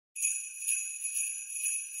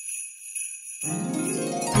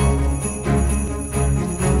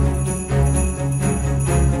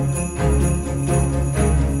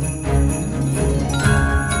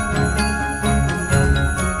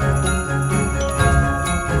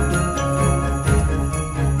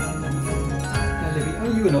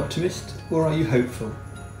optimist or are you hopeful?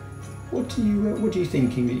 What are you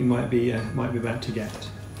thinking that you might be about to get?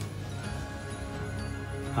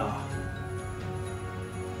 Ah,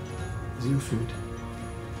 is it your food?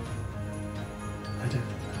 Lie down.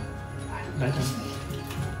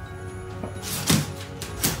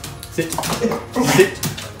 Sit. Sit.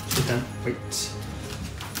 Sit down. Wait.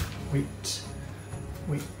 Wait.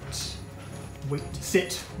 Wait. Wait.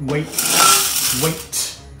 Sit. Wait.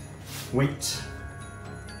 Wait. Wait.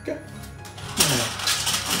 Go. Now,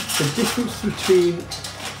 the difference between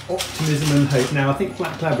optimism and hope. Now, I think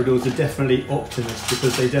Black Labradors are definitely optimists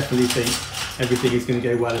because they definitely think everything is going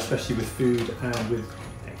to go well, especially with food and with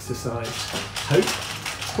exercise. Hope.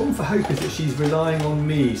 The problem for Hope is that she's relying on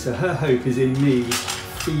me, so her hope is in me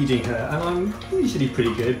feeding her, and I'm usually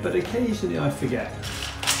pretty good, but occasionally I forget.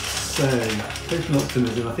 So, hope and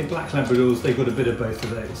optimism. I think Black Labradors, they've got a bit of both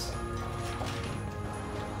of those.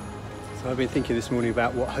 So I've been thinking this morning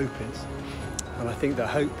about what hope is, and I think that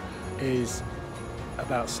hope is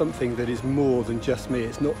about something that is more than just me.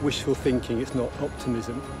 It's not wishful thinking, it's not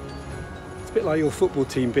optimism. It's a bit like your football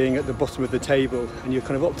team being at the bottom of the table and you're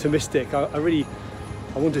kind of optimistic.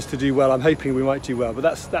 I want us to do well, I'm hoping we might do well, but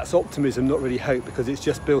that's optimism, not really hope, because it's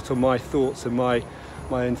just built on my thoughts and my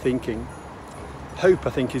own thinking. Hope, I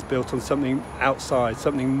think, is built on something outside,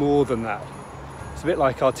 something more than that. It's a bit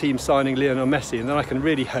like our team signing Lionel Messi, and then I can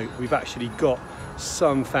really hope we've actually got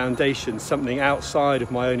some foundation, something outside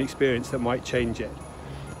of my own experience that might change it.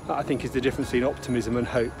 That, I think, is the difference between optimism and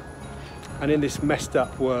hope. And in this messed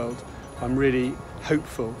up world, I'm really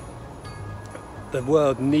hopeful. The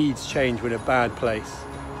world needs change. We're in a bad place,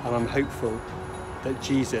 and I'm hopeful that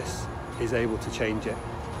Jesus is able to change it.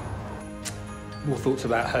 More thoughts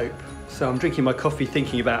about hope. So I'm drinking my coffee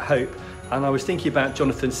thinking about hope, and I was thinking about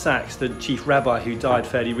Jonathan Sacks, the chief rabbi who died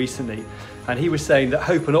fairly recently, and he was saying that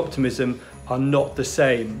hope and optimism are not the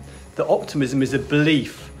same. That optimism is a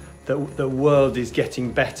belief that the world is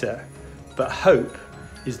getting better, but hope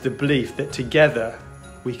is the belief that together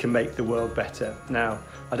we can make the world better. Now,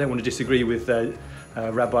 I don't want to disagree with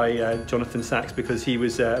Rabbi Jonathan Sacks, because he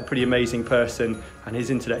was a pretty amazing person and his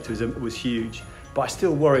intellect was huge. But I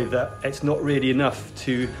still worry that it's not really enough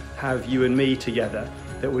to have you and me together,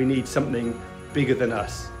 that we need something bigger than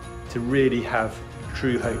us to really have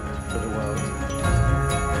true hope for the world.